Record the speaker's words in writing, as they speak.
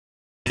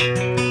Well,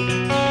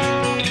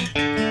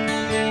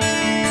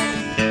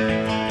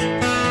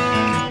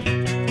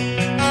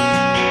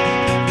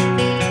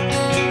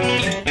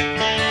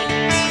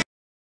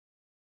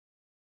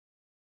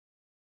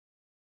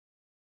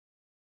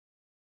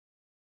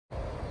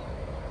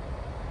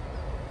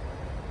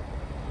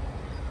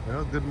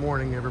 good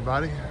morning,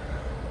 everybody.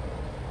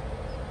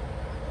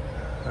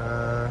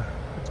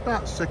 It's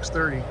about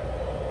 6:30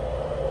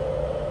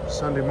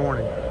 Sunday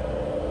morning.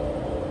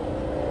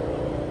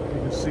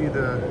 You can see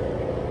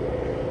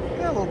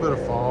got a little bit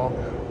of fog.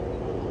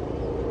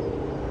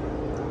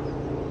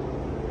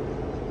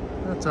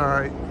 That's all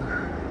right.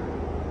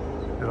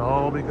 It'll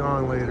all be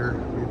gone later.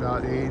 It'll be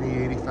about 80,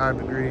 85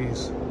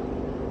 degrees.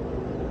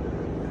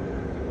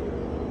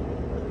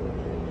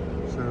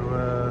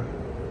 So,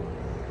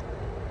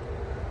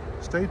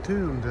 stay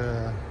tuned.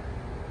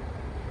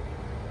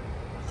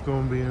 It's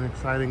going to be an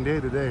exciting day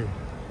today.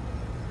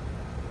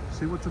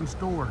 See what's in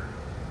store.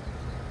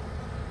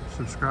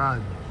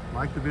 Subscribe,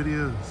 like the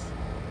videos.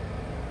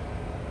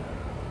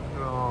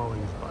 Look at all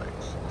these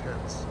bikes,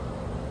 tents.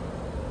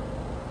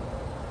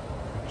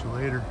 Catch you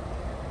later.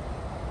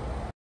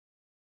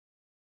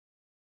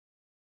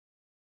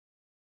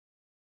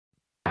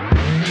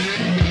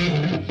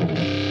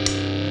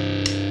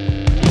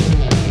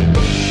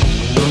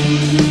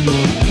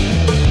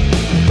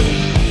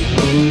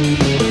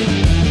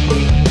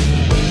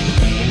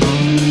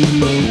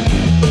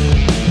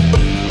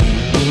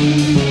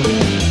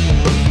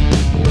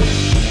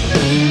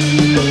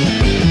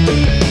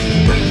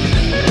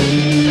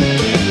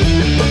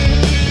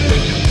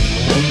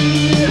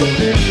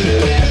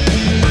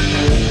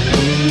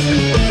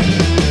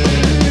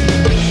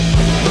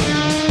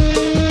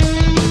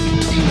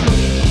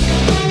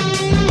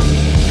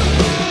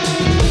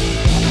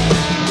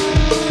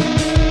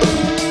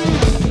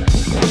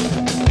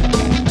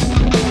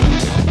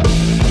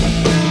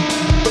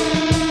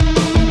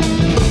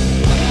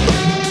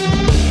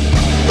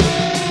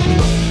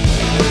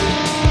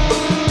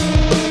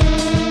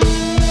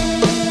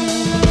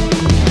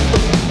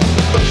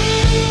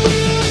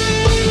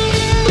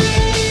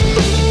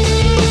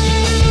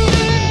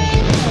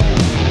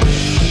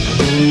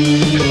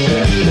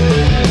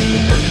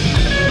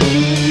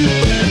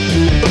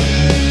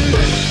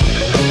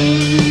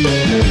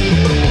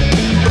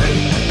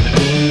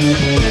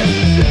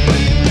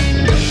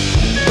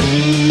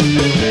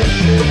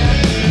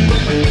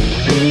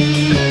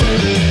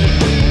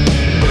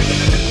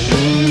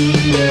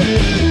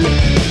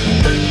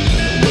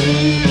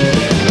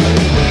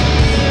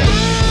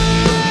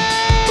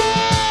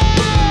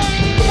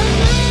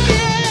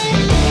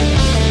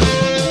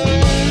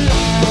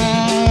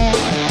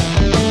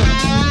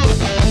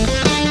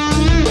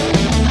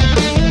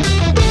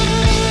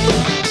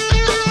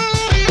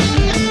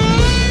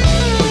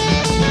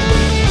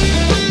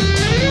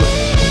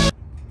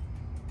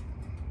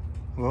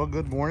 Well,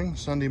 good morning,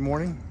 Sunday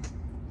morning.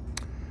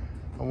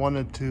 I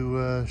wanted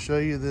to show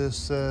you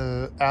this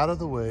out of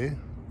the way.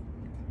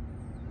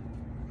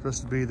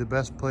 Supposed to be the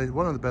best place,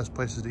 one of the best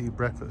places to eat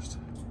breakfast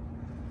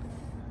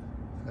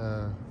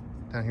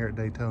down here at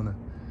Daytona.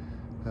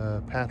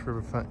 Path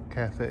Riverfront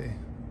Cafe.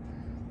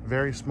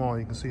 Very small.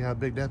 You can see how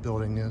big that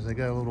building is. They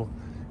got a little,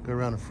 go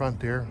around the front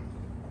there,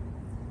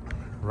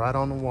 right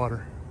on the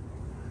water.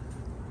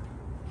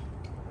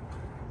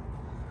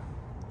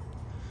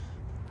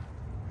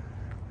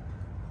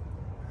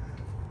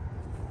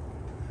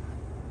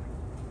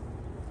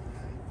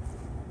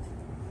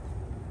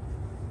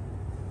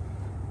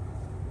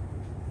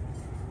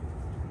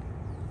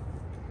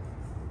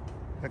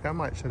 Heck, I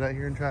might sit out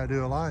here and try to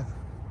do it live.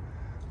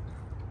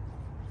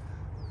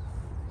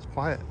 It's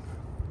quiet.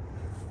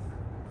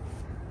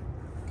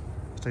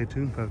 Stay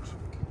tuned, folks.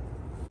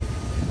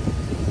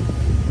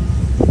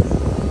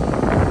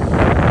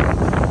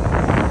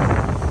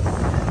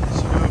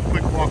 Let's do a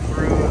quick walk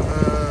through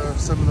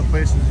some of the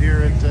places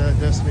here at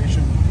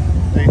Destination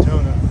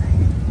Daytona.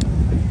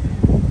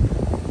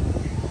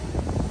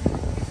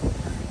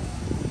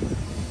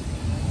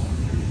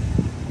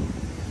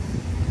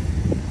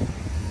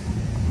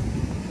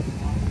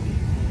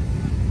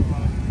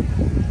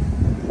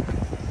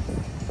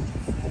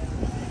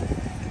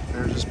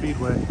 There's a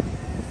speedway.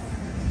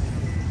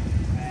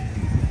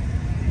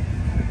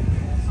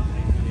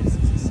 It's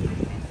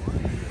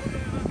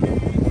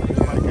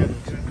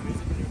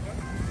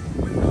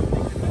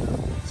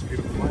a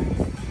beautiful light.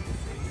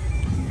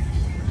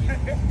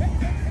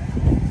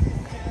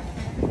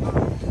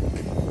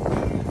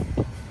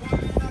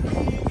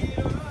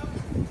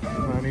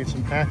 I need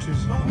some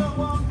patches. I'll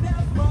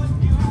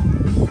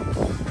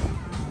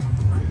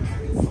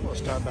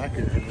stop back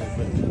here a little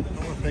bit. I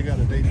wonder if they got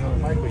a Daytona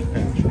Bike Week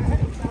patch.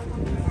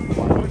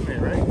 Why wouldn't they,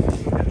 right?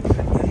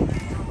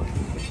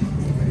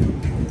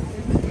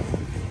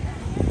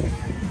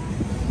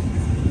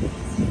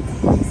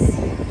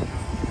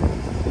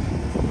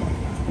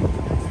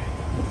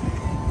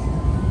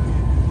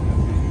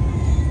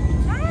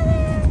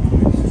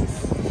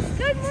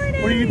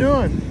 What are you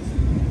doing?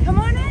 Come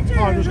on, enter.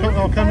 Oh, just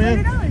come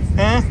in?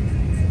 Huh?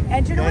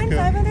 Enter to win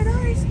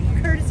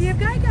 $500, courtesy of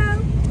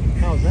Geico.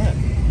 How's that?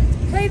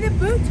 Play the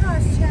boot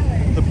toss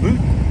challenge. The boot?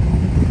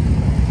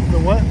 The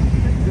what?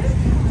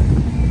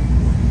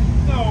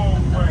 No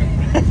way.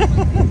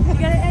 You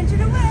gotta enter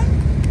to win.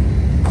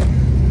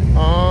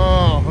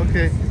 Oh,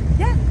 okay.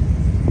 Yeah.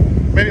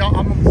 Maybe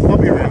I'll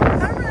be around. All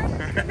right.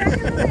 Come back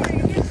in the later.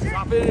 You get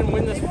Drop in and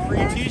win this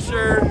free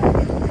t-shirt. All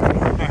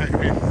right,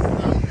 man.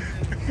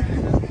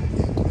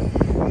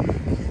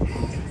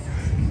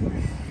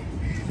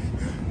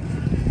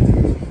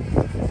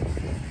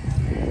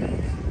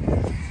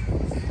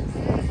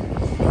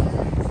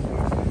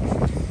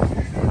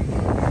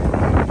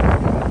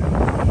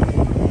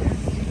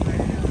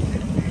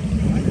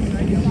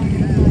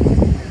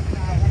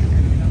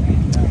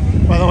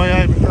 By the way,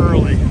 I'm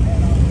early.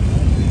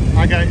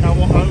 I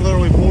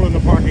literally pulled in the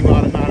parking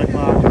lot at 9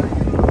 o'clock.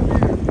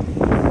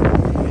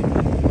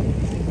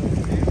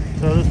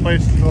 So this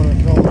place is going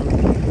to go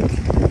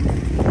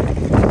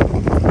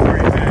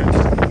very fast.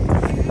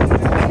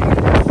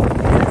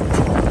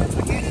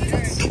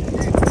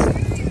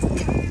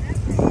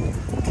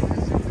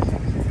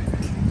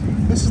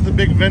 This is the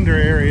big vendor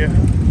area.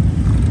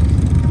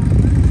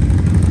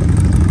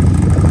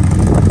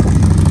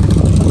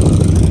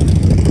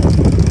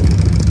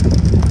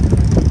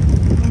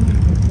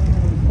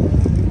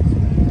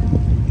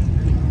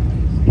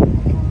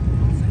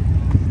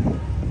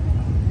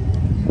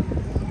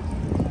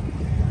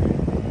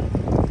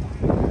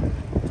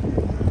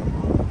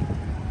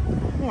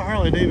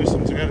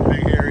 Harley-Davidson's got a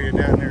big area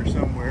down there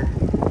somewhere.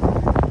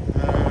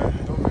 I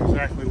don't know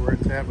exactly where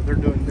it's at, but they're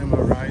doing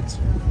demo rides.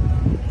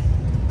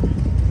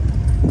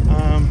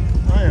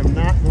 I am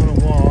not going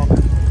to walk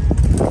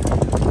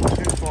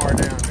too far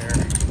down there.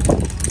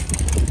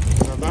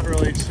 I'm not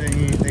really seeing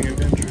anything of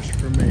interest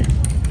for me.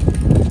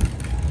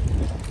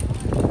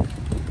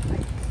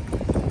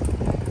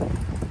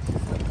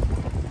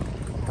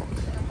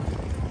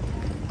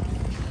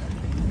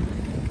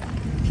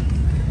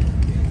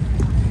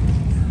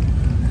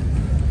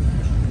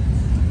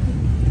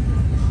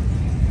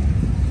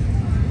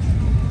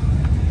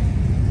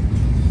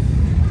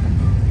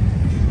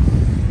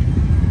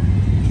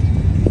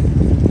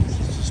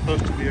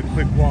 Supposed to be a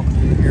quick walk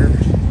through here.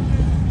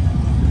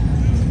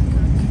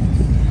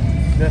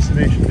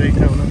 Destination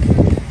Daytona.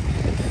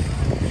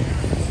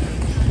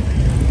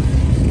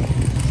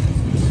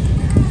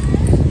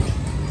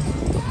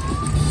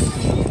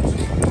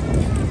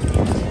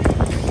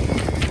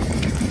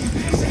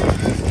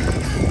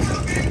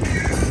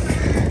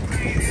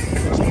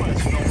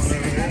 Somebody's filming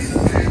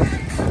over there.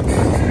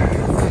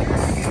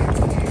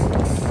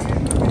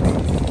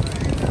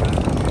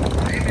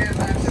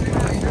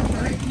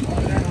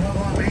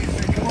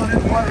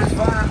 Water's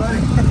fine, buddy.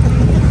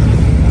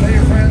 Tell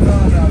your friends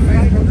on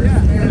Facebook.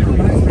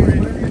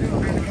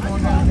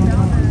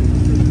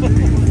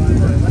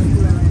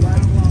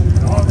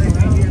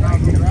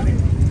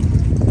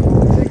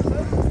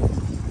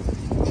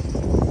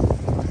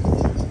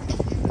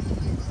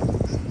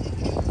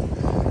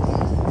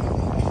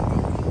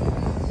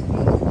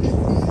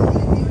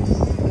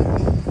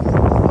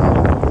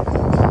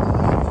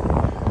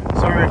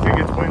 Sorry if it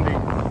gets windy.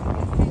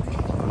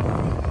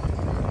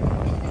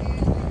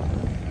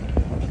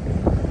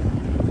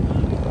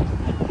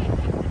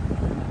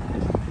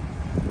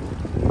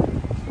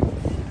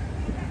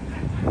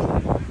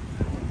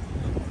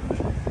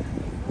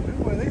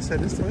 They said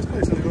this place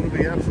is going to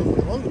be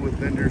absolutely loaded with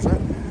vendors.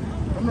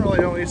 I'm really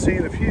only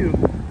seeing a few.